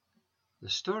The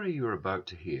story you are about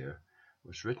to hear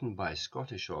was written by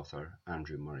Scottish author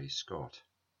Andrew Murray Scott.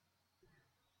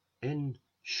 In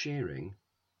Sharing,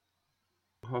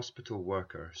 a hospital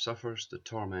worker suffers the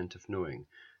torment of knowing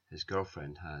his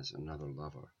girlfriend has another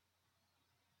lover.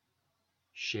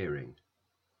 Sharing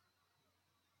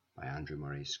by Andrew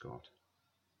Murray Scott.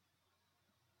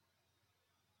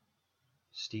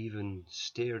 Stephen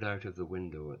stared out of the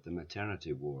window at the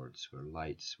maternity wards where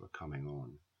lights were coming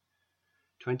on.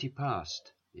 20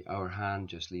 past, the hour hand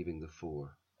just leaving the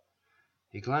 4.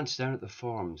 He glanced down at the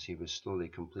forms he was slowly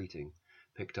completing,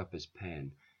 picked up his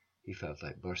pen. He felt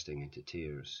like bursting into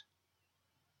tears.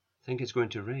 Think it's going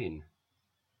to rain?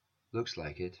 Looks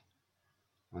like it.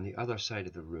 On the other side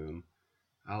of the room,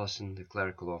 Alison, the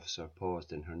clerical officer,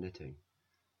 paused in her knitting.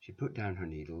 She put down her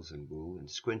needles and wool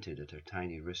and squinted at her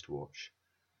tiny wristwatch.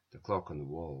 The clock on the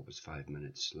wall was 5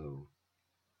 minutes slow.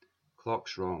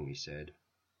 Clock's wrong, he said,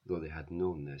 though they had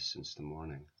known this since the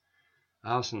morning.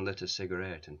 Alison lit a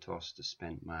cigarette and tossed the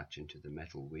spent match into the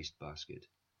metal wastebasket.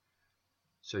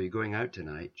 So you're going out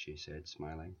tonight, she said,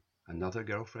 smiling. Another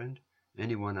girlfriend?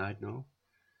 Anyone I'd know?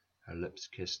 Her lips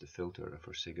kissed the filter of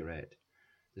her cigarette.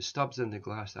 The stubs in the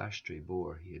glass ashtray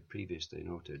bore, he had previously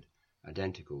noted,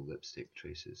 identical lipstick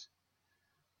traces.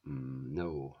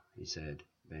 No, he said,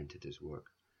 bent at his work.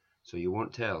 So you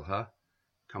won't tell, huh?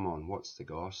 Come on, what's the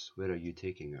goss? Where are you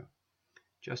taking her?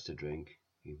 Just a drink,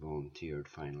 he volunteered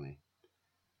finally.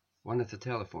 One of the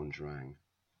telephones rang.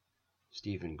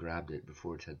 Stephen grabbed it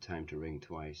before it had time to ring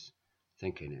twice,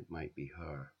 thinking it might be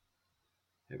her.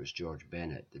 It was George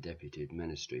Bennett, the deputy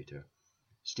administrator.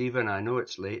 Stephen, I know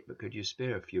it's late, but could you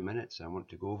spare a few minutes? I want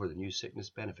to go over the new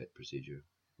sickness benefit procedure.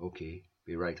 Okay,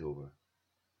 be right over.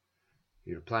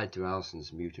 He replied to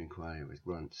Alison's mute inquiry with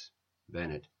grunts.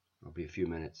 Bennett, I'll be a few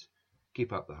minutes.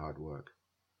 Keep up the hard work.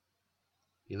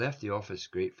 He left the office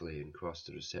gratefully and crossed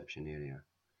the reception area.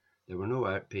 There were no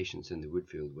outpatients in the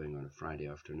Woodfield wing on a Friday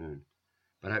afternoon,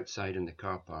 but outside in the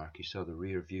car park he saw the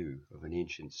rear view of an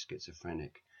ancient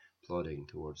schizophrenic plodding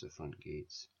towards the front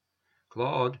gates.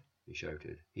 Claude, he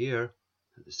shouted. Here.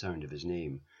 At the sound of his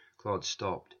name, Claude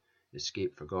stopped,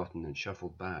 escape forgotten, and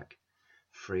shuffled back,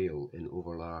 frail in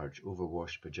overlarge,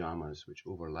 overwashed pyjamas which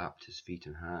overlapped his feet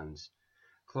and hands.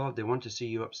 Claude, they want to see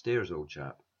you upstairs, old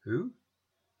chap. Who?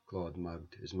 Claude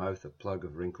mugged, his mouth a plug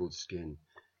of wrinkled skin,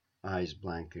 eyes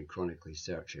blank and chronically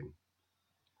searching.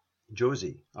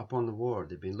 Josie, up on the ward.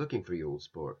 They've been looking for you, old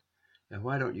sport. Now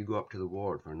why don't you go up to the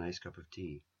ward for a nice cup of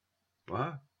tea?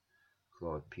 What?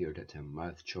 Claude peered at him,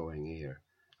 mouth chawing air.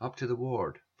 Up to the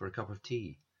ward for a cup of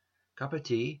tea. Cup of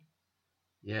tea?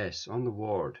 Yes, on the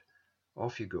ward.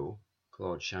 Off you go.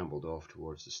 Claude shambled off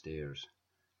towards the stairs,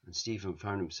 and Stephen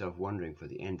found himself wondering for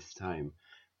the nth time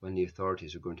when the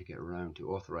authorities were going to get around to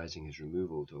authorizing his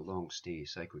removal to a long-stay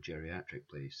psychogeriatric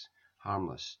place.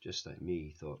 Harmless, just like me,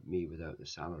 he thought, me without the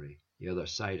salary. The other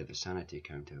side of the sanity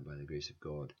counter, by the grace of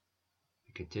God.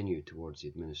 He continued towards the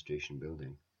administration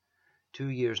building. 2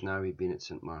 years now he'd been at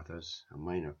St. Martha's, a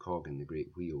minor cog in the great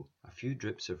wheel. A few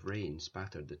drips of rain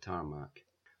spattered the tarmac.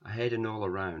 Ahead and all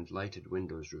around, lighted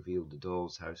windows revealed the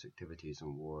doll's house activities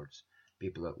on wards.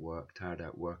 People at work,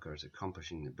 tired-out workers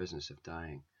accomplishing the business of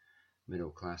dying.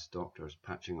 Middle-class doctors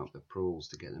patching up the proles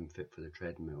to get them fit for the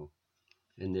treadmill.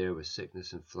 In there was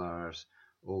sickness and flowers,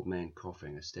 old men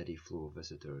coughing, a steady flow of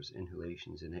visitors,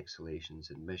 inhalations and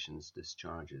exhalations, admissions,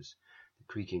 discharges, the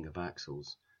creaking of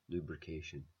axles,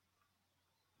 lubrication.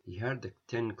 He heard the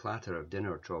tin clatter of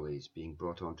dinner trolleys being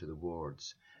brought onto the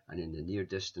wards, and in the near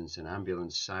distance an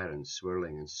ambulance siren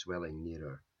swirling and swelling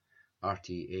nearer.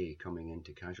 RTA coming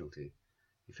into casualty.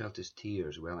 He felt his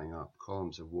tears welling up,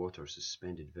 columns of water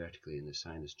suspended vertically in the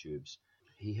sinus tubes.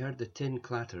 He heard the tin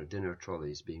clatter of dinner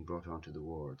trolleys being brought onto the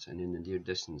wards, and in the near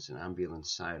distance an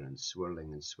ambulance siren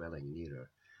swirling and swelling nearer.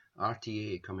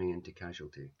 RTA coming into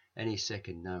casualty. Any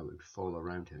second now it would fall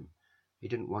around him. He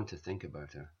didn't want to think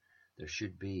about her. There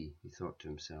should be, he thought to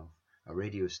himself, a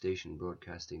radio station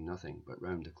broadcasting nothing but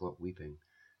round-the-clock weeping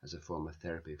as a form of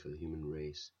therapy for the human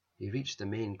race. He reached the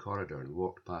main corridor and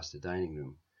walked past the dining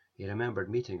room. He remembered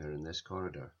meeting her in this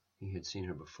corridor. He had seen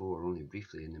her before, only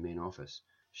briefly, in the main office.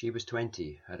 She was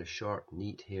 20, had a short,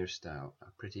 neat hairstyle,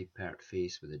 a pretty pert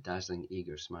face with a dazzling,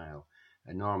 eager smile,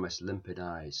 enormous, limpid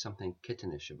eyes, something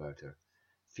kittenish about her.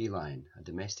 Feline, a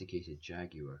domesticated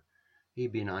jaguar. He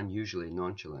had been unusually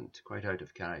nonchalant, quite out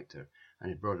of character, and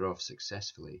had brought her off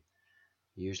successfully.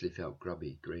 He usually felt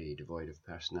grubby, grey, devoid of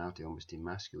personality, almost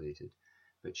emasculated,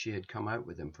 but she had come out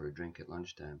with him for a drink at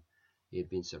lunchtime. He had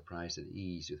been surprised at the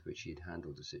ease with which he had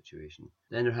handled the situation.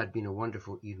 Then there had been a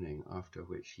wonderful evening, after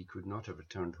which he could not have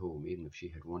returned home even if she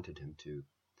had wanted him to.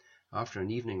 After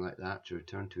an evening like that, to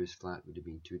return to his flat would have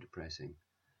been too depressing.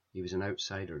 He was an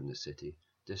outsider in the city,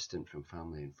 distant from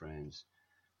family and friends.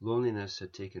 Loneliness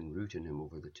had taken root in him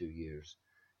over the 2 years.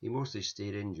 He mostly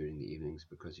stayed in during the evenings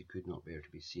because he could not bear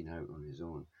to be seen out on his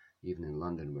own, even in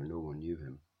London where no one knew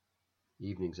him.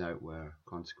 Evenings out were,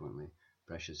 consequently,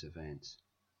 precious events.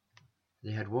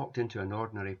 They had walked into an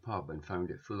ordinary pub and found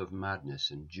it full of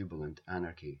madness and jubilant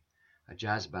anarchy. A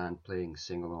jazz band playing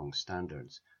sing-along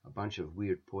standards, a bunch of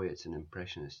weird poets and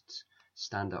impressionists,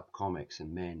 stand-up comics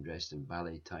and men dressed in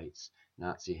ballet tights,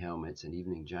 Nazi helmets and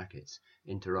evening jackets,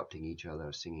 interrupting each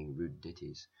other singing rude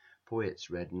ditties. Poets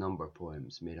read number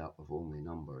poems made up of only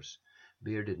numbers.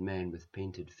 Bearded men with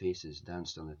painted faces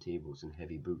danced on the tables in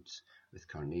heavy boots, with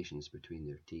carnations between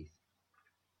their teeth.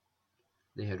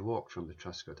 They had walked from the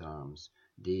Truscott Arms,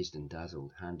 dazed and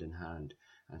dazzled, hand in hand,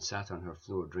 and sat on her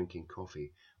floor drinking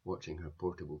coffee, watching her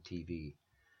portable TV.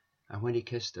 And when he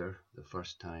kissed her, the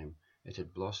first time, it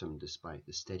had blossomed despite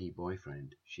the steady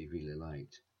boyfriend she really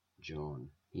liked, John.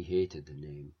 He hated the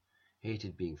name,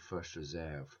 hated being first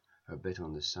reserve, her bit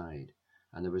on the side,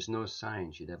 and there was no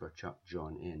sign she'd ever chucked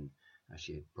John in, as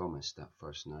she had promised that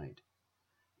first night.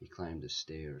 He climbed the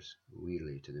stairs,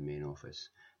 wearily to the main office,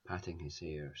 patting his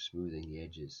hair, smoothing the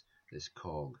edges, this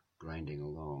cog grinding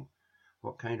along.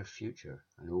 What kind of future?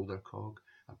 An older cog?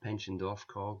 A pensioned-off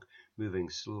cog, moving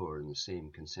slower in the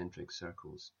same concentric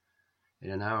circles?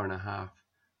 In an hour and a half,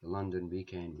 the London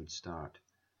weekend would start.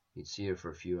 He'd see her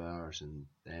for a few hours, and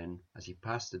then, as he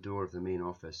passed the door of the main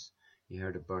office, he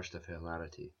heard a burst of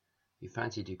hilarity. He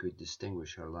fancied he could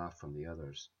distinguish her laugh from the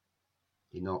others.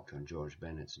 He knocked on George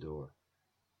Bennett's door.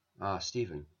 "Ah,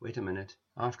 Stephen, wait a minute."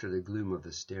 After the gloom of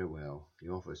the stairwell, the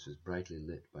office was brightly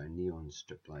lit by neon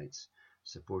strip lights,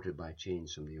 supported by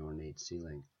chains from the ornate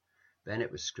ceiling.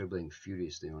 Bennett was scribbling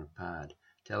furiously on a pad,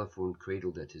 telephone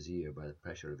cradled at his ear by the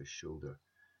pressure of his shoulder.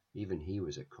 Even he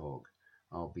was a cog,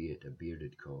 albeit a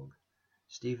bearded cog.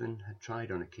 Stephen had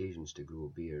tried on occasions to grow a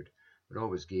beard, but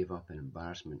always gave up in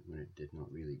embarrassment when it did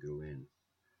not really grow in.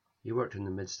 He worked in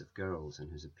the midst of girls,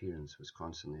 and his appearance was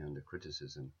constantly under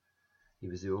criticism. He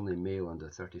was the only male under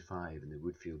 35 in the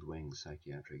Woodfield Wing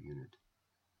psychiatric unit.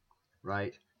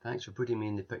 "Right, thanks for putting me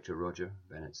in the picture, Roger,"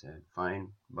 Bennett said.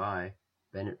 "Fine, bye."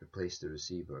 Bennett replaced the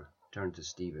receiver, turned to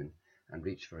Stephen, and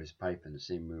reached for his pipe in the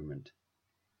same movement.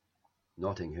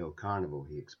 "Notting Hill Carnival,"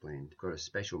 he explained. "Got a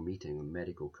special meeting on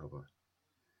medical cover."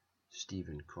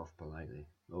 Stephen coughed politely.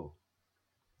 "Oh.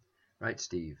 Right,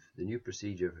 Steve, the new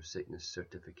procedure for sickness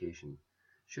certification.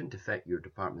 Shouldn't affect your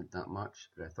department that much,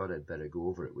 but I thought I'd better go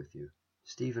over it with you."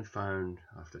 Stephen found,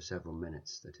 after several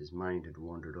minutes, that his mind had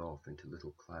wandered off into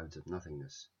little clouds of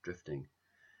nothingness, drifting.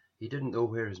 He didn't know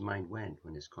where his mind went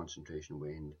when his concentration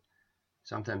waned.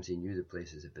 Sometimes he knew the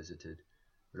places it visited,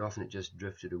 but often it just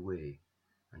drifted away,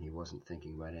 and he wasn't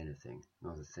thinking about anything,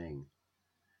 not a thing.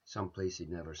 Some place he'd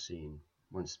never seen.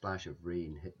 One splash of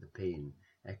rain hit the pane,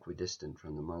 equidistant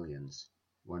from the mullions.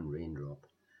 One raindrop,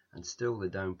 and still the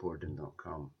downpour did not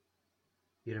come.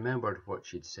 He remembered what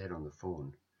she'd said on the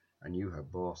phone, and knew her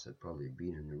boss had probably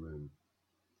been in the room.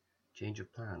 "Change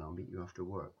of plan, I'll meet you after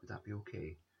work. Would that be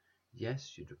okay?" "Yes,"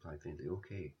 she'd replied faintly.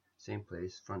 "Okay. Same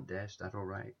place, front desk, that all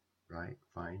right?" "Right,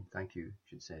 fine, thank you,"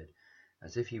 she'd said,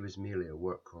 as if he was merely a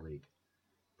work colleague.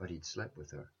 But he'd slept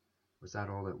with her. Was that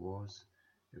all it was?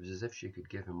 It was as if she could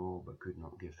give him all but could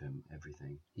not give him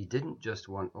everything. He didn't just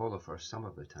want all of her some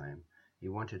of the time. He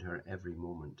wanted her every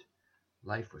moment.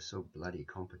 Life was so bloody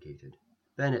complicated.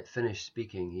 Bennett finished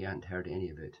speaking. He hadn't heard any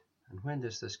of it. "And when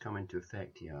does this come into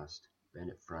effect?" he asked.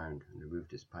 Bennett frowned and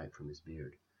removed his pipe from his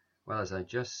beard. "Well, as I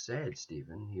just said,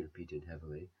 Stephen," he repeated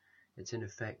heavily, "it's in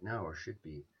effect now, or should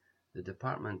be. The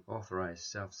department authorized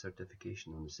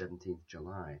self-certification on the 17th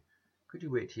July. Could you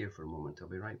wait here for a moment? I'll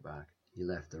be right back." He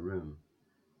left the room.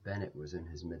 Bennett was in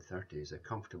his mid-30s, a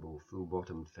comfortable,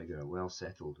 full-bottomed figure, well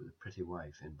settled, with a pretty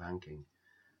wife, in banking.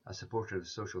 A supporter of the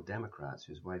Social Democrats,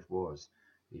 whose wife was,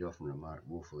 he'd often remarked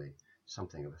woefully,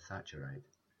 something of a Thatcherite.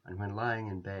 And when lying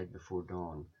in bed before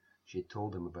dawn, she had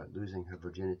told him about losing her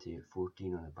virginity at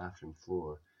 14 on a bathroom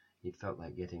floor, he'd felt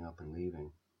like getting up and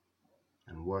leaving.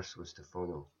 And worse was to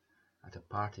follow. At a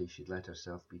party she'd let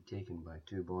herself be taken by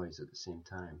 2 boys at the same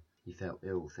time. He felt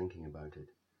ill thinking about it.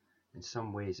 In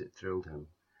some ways it thrilled him.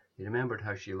 He remembered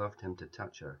how she loved him to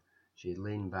touch her. She had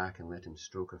lain back and let him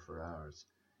stroke her for hours.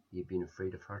 He had been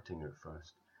afraid of hurting her at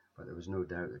first, but there was no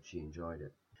doubt that she enjoyed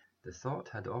it. The thought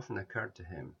had often occurred to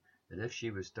him that if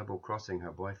she was double-crossing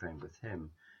her boyfriend with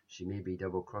him, she may be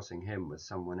double-crossing him with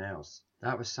someone else.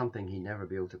 That was something he'd never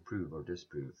be able to prove or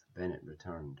disprove. Bennett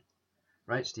returned.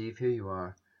 "Right, Steve, here you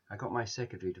are. I got my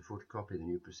secretary to photocopy the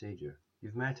new procedure.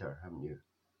 You've met her, haven't you?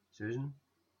 Susan?"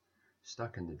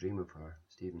 Stuck in the dream of her,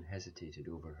 Stephen hesitated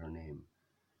over her name.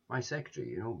 My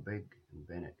secretary, big, and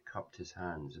Bennett cupped his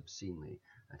hands obscenely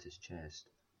at his chest.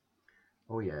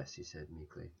 Oh yes, he said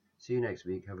meekly. See you next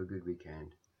week. Have a good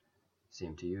weekend.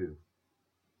 Same to you.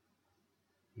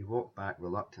 He walked back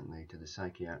reluctantly to the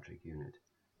psychiatric unit.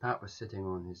 Pat was sitting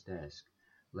on his desk,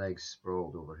 legs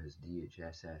sprawled over his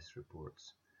DHSS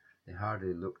reports. They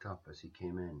hardly looked up as he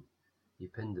came in. He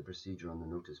pinned the procedure on the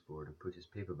notice board and put his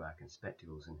paperback and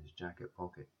spectacles in his jacket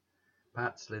pocket.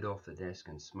 Pat slid off the desk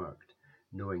and smirked,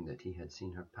 knowing that he had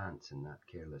seen her pants in that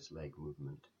careless leg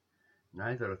movement.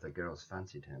 Neither of the girls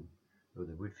fancied him, though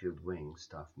the Woodfield wing,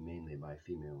 staffed mainly by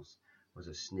females, was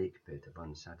a snake pit of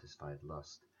unsatisfied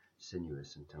lust,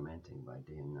 sinuous and tormenting by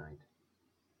day and night.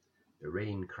 The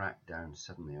rain cracked down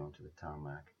suddenly onto the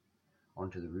tarmac,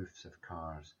 onto the roofs of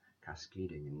cars,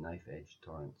 cascading in knife-edged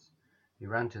torrents. He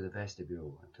ran to the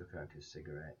vestibule and took out his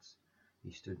cigarettes.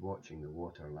 He stood watching the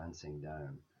water lancing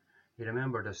down. He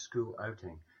remembered a school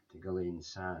outing to Gullane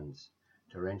Sands,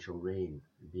 torrential rain,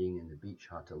 and being in the beach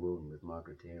hut alone with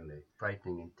Margaret Airlie,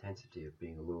 frightening intensity of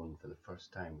being alone for the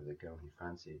first time with a girl he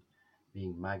fancied,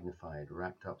 being magnified,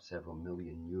 racked up several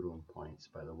million neuron points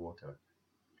by the water.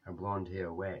 Her blonde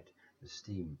hair wet, the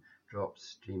steam, drops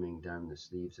streaming down the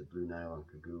sleeves of blue nylon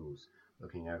cagoules,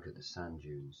 looking out at the sand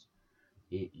dunes.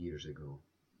 8 years ago.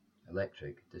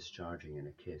 Electric, discharging in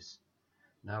a kiss.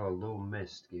 Now a low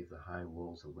mist gave the high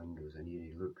walls of windows an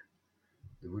eerie look.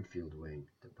 The Woodfield wing,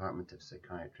 Department of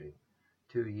Psychiatry.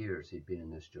 2 years he'd been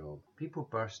in this job. People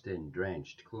burst in,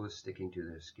 drenched, clothes sticking to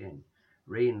their skin.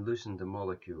 Rain loosened the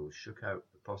molecules, shook out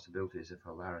the possibilities of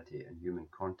hilarity and human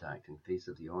contact in face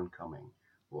of the oncoming.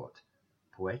 What?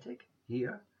 Poetic?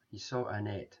 Here? He saw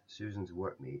Annette, Susan's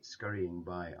workmate, scurrying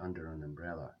by under an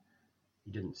umbrella.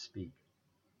 He didn't speak.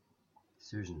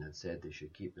 Susan had said they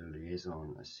should keep their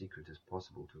liaison as secret as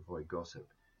possible to avoid gossip,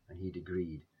 and he'd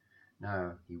agreed.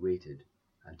 Now he waited,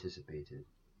 anticipated.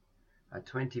 At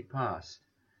 20 past,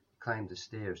 he climbed the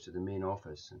stairs to the main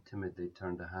office and timidly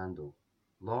turned the handle.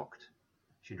 Locked?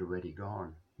 She'd already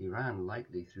gone. He ran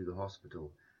lightly through the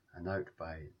hospital and out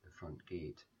by the front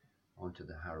gate, onto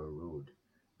the Harrow Road,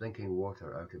 blinking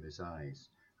water out of his eyes,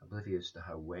 oblivious to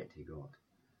how wet he got.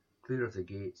 Clear of the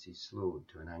gates, he slowed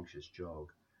to an anxious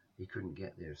jog. He couldn't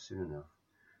get there soon enough.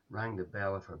 Rang the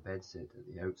bell of her bedsit at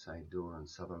the outside door on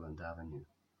Sutherland Avenue.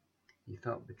 He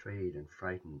felt betrayed and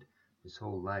frightened, his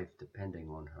whole life depending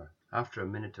on her. After a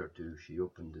minute or two, she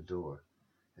opened the door.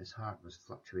 His heart was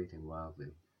fluctuating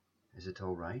wildly. Is it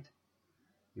all right?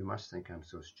 You must think I'm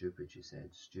so stupid, she said.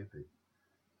 Stupid?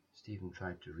 Stephen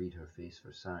tried to read her face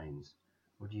for signs.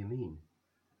 What do you mean?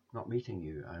 Not meeting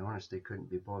you. I honestly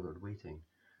couldn't be bothered waiting.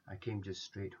 I came just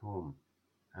straight home.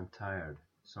 I'm tired.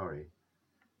 Sorry.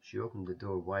 She opened the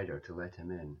door wider to let him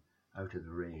in, out of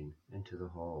the rain, into the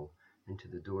hall, into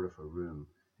the door of her room,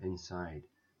 inside,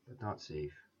 but not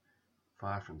safe.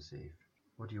 Far from safe.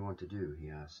 What do you want to do?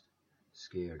 He asked,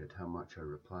 scared at how much her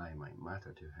reply might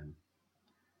matter to him.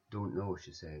 Don't know,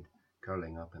 she said,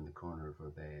 curling up in the corner of her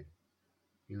bed.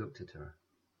 He looked at her.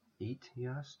 Eat? He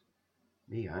asked.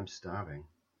 Me, I'm starving.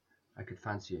 I could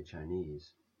fancy a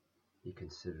Chinese. He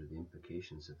considered the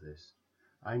implications of this.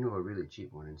 I know a really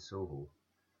cheap one in Soho.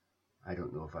 I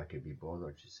don't know if I could be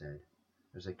bothered, she said.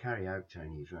 There's a carry-out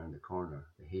Chinese round the corner,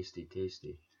 the Hasty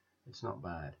Tasty. It's not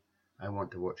bad. I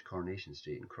want to watch Coronation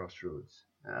Street and Crossroads.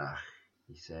 Ah,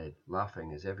 he said,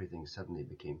 laughing as everything suddenly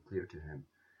became clear to him.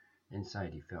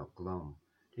 Inside he felt glum.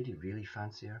 Did he really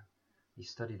fancy her? He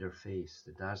studied her face,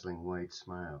 the dazzling wide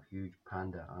smile, huge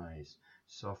panda eyes,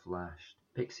 soft-lashed,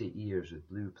 pixie ears with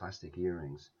blue plastic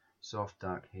earrings, soft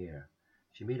dark hair.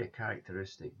 She made a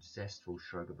characteristic, zestful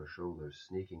shrug of her shoulders,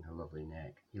 snaking her lovely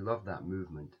neck. He loved that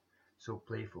movement. So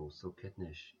playful, so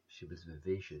kittenish. She was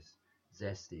vivacious,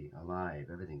 zesty, alive.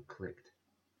 Everything clicked.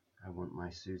 I want my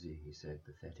Susie, he said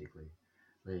pathetically,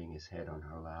 laying his head on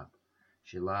her lap.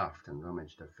 She laughed and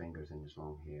rummaged her fingers in his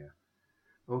long hair.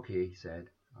 Okay, he said,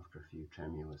 after a few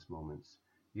tremulous moments.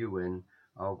 You win.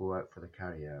 I'll go out for the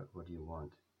carry-out. What do you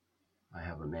want? I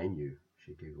have a menu,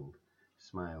 she giggled,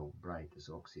 smile bright as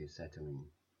oxyacetylene.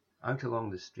 Out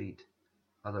along the street,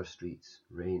 other streets,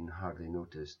 rain hardly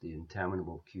noticed, the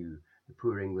interminable queue, the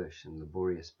poor English and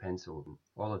laborious pencil,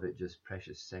 all of it just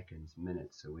precious seconds,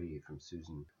 minutes away from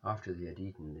Susan. After they had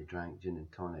eaten, they drank gin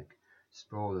and tonic,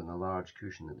 sprawled on a large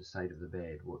cushion at the side of the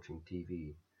bed, watching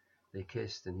TV. They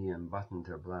kissed, and he unbuttoned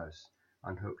her blouse,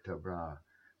 unhooked her bra,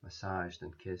 massaged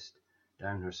and kissed,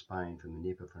 down her spine from the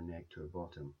nape of her neck to her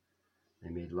bottom. They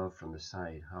made love from the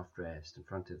side, half-dressed, in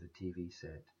front of the TV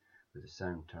set, with the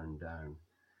sound turned down.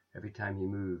 Every time he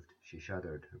moved, she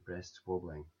shuddered, her breasts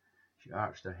wobbling. She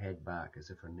arched her head back as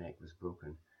if her neck was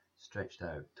broken. stretched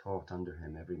out, taut under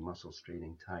him, every muscle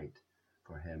straining tight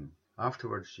for him.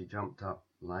 Afterwards she jumped up,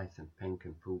 lithe and pink,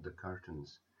 and pulled the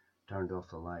curtains, turned off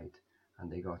the light,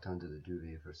 and they got under the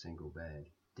duvet of her single bed.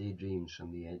 Daydreams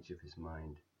from the edge of his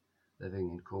mind, living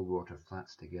in cold water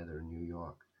flats together in New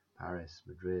York, Paris,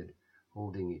 Madrid,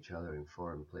 holding each other in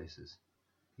foreign places.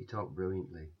 He talked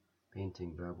brilliantly,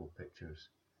 painting verbal pictures.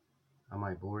 "Am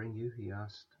I boring you?" he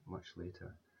asked, much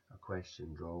later, a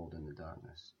question drawled in the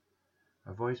darkness.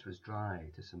 Her voice was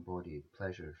dry, disembodied,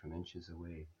 pleasure from inches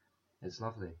away. "It's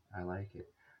lovely. I like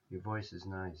it. Your voice is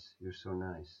nice. You're so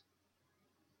nice."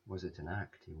 Was it an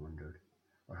act, he wondered,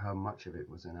 or how much of it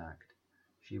was an act?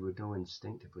 She would know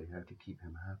instinctively how to keep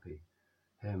him happy.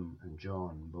 Him and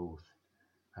John, both.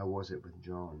 How was it with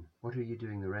John? "What are you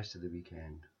doing the rest of the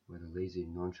weekend?" were the lazy,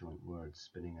 nonchalant words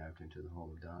spinning out into the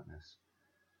hollow darkness.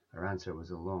 Her answer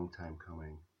was a long time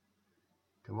coming.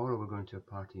 "Tomorrow we're going to a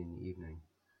party in the evening.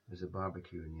 There's a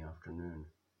barbecue in the afternoon."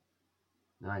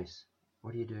 "Nice.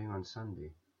 What are you doing on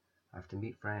Sunday?" "I have to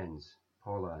meet friends,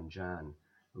 Paula and Jan.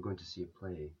 We're going to see a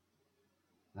play."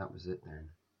 That was it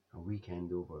then. A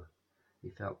weekend over. He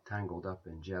felt tangled up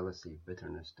in jealousy,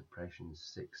 bitterness, depression,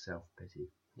 sick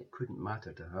self-pity. It couldn't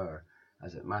matter to her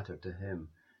as it mattered to him,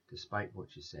 despite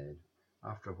what she said.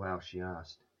 After a while she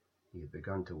asked. He had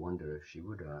begun to wonder if she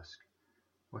would ask.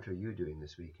 "What are you doing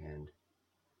this weekend?"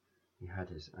 He had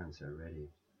his answer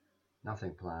ready.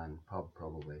 Nothing planned, pub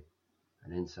probably.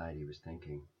 And inside he was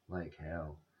thinking, like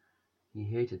hell. He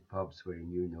hated pubs where he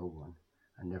knew no one,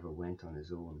 and never went on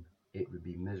his own. It would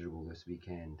be miserable this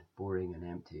weekend, boring and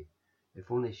empty. If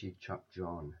only she'd chuck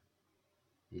John.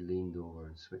 He leaned over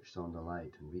and switched on the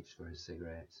light and reached for his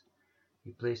cigarettes.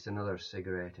 He placed another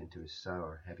cigarette into his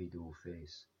sour, heavy dull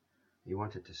face. He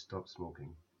wanted to stop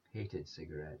smoking, hated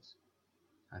cigarettes.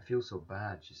 "I feel so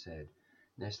bad," she said,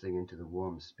 nestling into the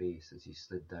warm space as he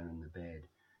slid down in the bed,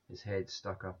 his head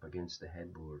stuck up against the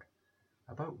headboard.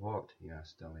 "About what?" he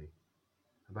asked dully.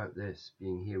 "About this,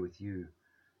 being here with you.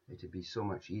 It'd be so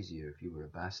much easier if you were a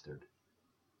bastard."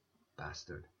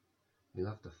 Bastard. He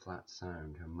loved the flat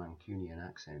sound, her Mancunian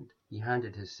accent. He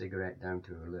handed his cigarette down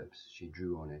to her lips. She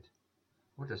drew on it.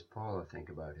 "What does Paula think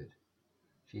about it?"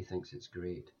 "She thinks it's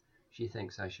great. She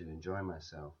thinks I should enjoy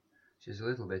myself. She's a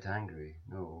little bit angry,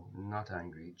 no, not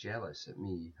angry, jealous at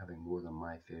me having more than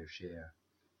my fair share."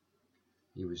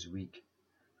 He was weak,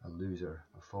 a loser,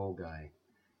 a fall guy,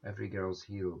 every girl's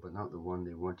hero but not the one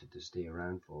they wanted to stay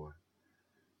around for.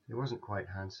 He wasn't quite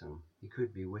handsome. He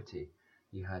could be witty.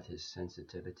 He had his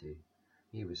sensitivity.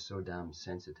 He was so damned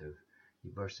sensitive. He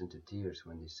burst into tears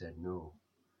when they said no.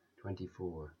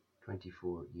 24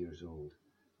 years old,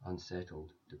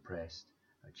 unsettled, depressed,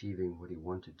 achieving what he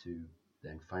wanted to,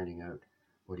 then finding out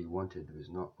what he wanted was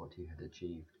not what he had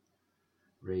achieved.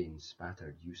 Rain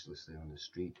spattered uselessly on the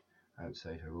street,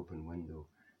 outside her open window,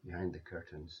 behind the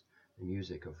curtains, the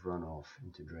music of run-off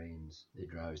into drains. They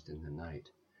drowsed in the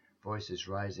night, voices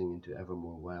rising into ever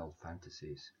more wild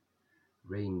fantasies.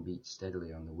 Rain beat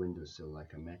steadily on the windowsill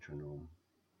like a metronome.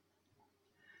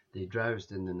 They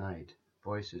drowsed in the night,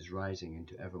 voices rising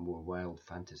into ever more wild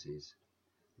fantasies.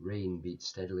 Rain beat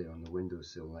steadily on the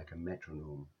windowsill like a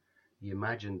metronome. He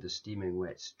imagined the steaming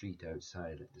wet street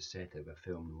outside at the set of a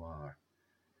film noir.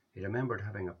 He remembered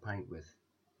having a pint with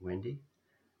Wendy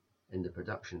in the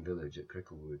production village at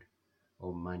Cricklewood,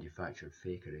 all manufactured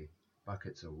fakery,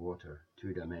 buckets of water,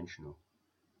 two-dimensional.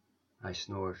 "I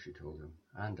snore," she told him,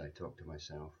 "and I talk to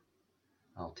myself.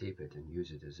 I'll tape it and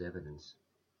use it as evidence."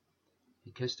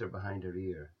 He kissed her behind her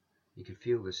ear. He could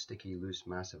feel the sticky, loose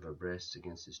mass of her breasts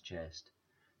against his chest.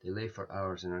 They lay for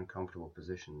hours in uncomfortable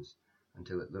positions,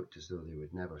 until it looked as though they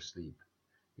would never sleep.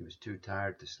 He was too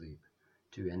tired to sleep,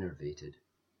 too enervated.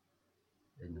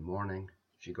 In the morning,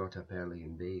 she got up early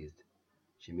and bathed.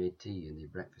 She made tea and they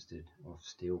breakfasted off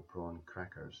stale prawn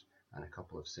crackers and a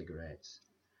couple of cigarettes.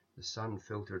 The sun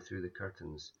filtered through the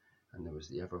curtains, and there was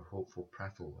the ever-hopeful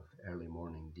prattle of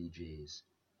early-morning DJs.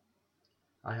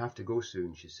 "I have to go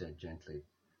soon," she said gently,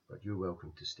 "but you're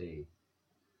welcome to stay."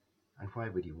 And why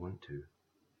would he want to?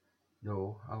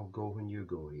 "No, I'll go when you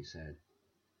go," he said.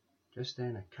 Just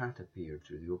then a cat appeared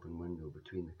through the open window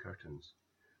between the curtains,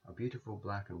 a beautiful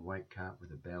black and white cat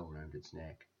with a bell round its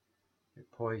neck.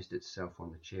 It poised itself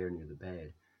on the chair near the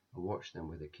bed and watched them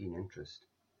with a keen interest.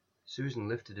 Susan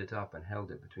lifted it up and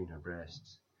held it between her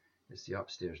breasts. "It's the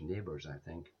upstairs neighbours, I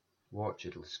think. Watch,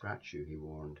 it'll scratch you," he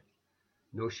warned.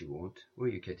 "No, she won't. Will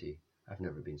you, Kitty? I've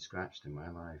never been scratched in my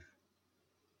life."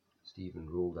 Stephen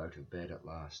rolled out of bed at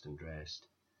last and dressed.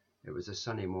 It was a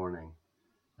sunny morning.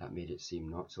 That made it seem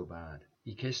not so bad.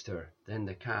 He kissed her, then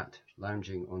the cat,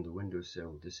 lounging on the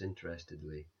windowsill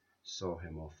disinterestedly, saw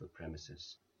him off the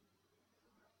premises.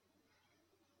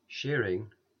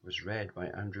 Sharing was read by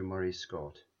Andrew Murray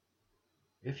Scott.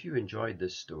 If you enjoyed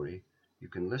this story, you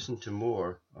can listen to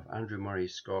more of Andrew Murray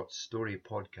Scott's story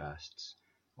podcasts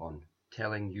on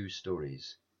Telling You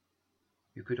Stories.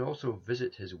 You could also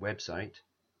visit his website,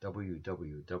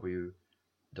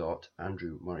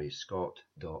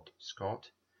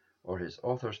 www.andrewmurrayscott.scot, or his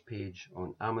author's page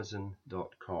on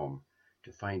Amazon.com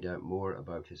to find out more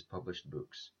about his published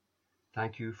books.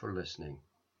 Thank you for listening.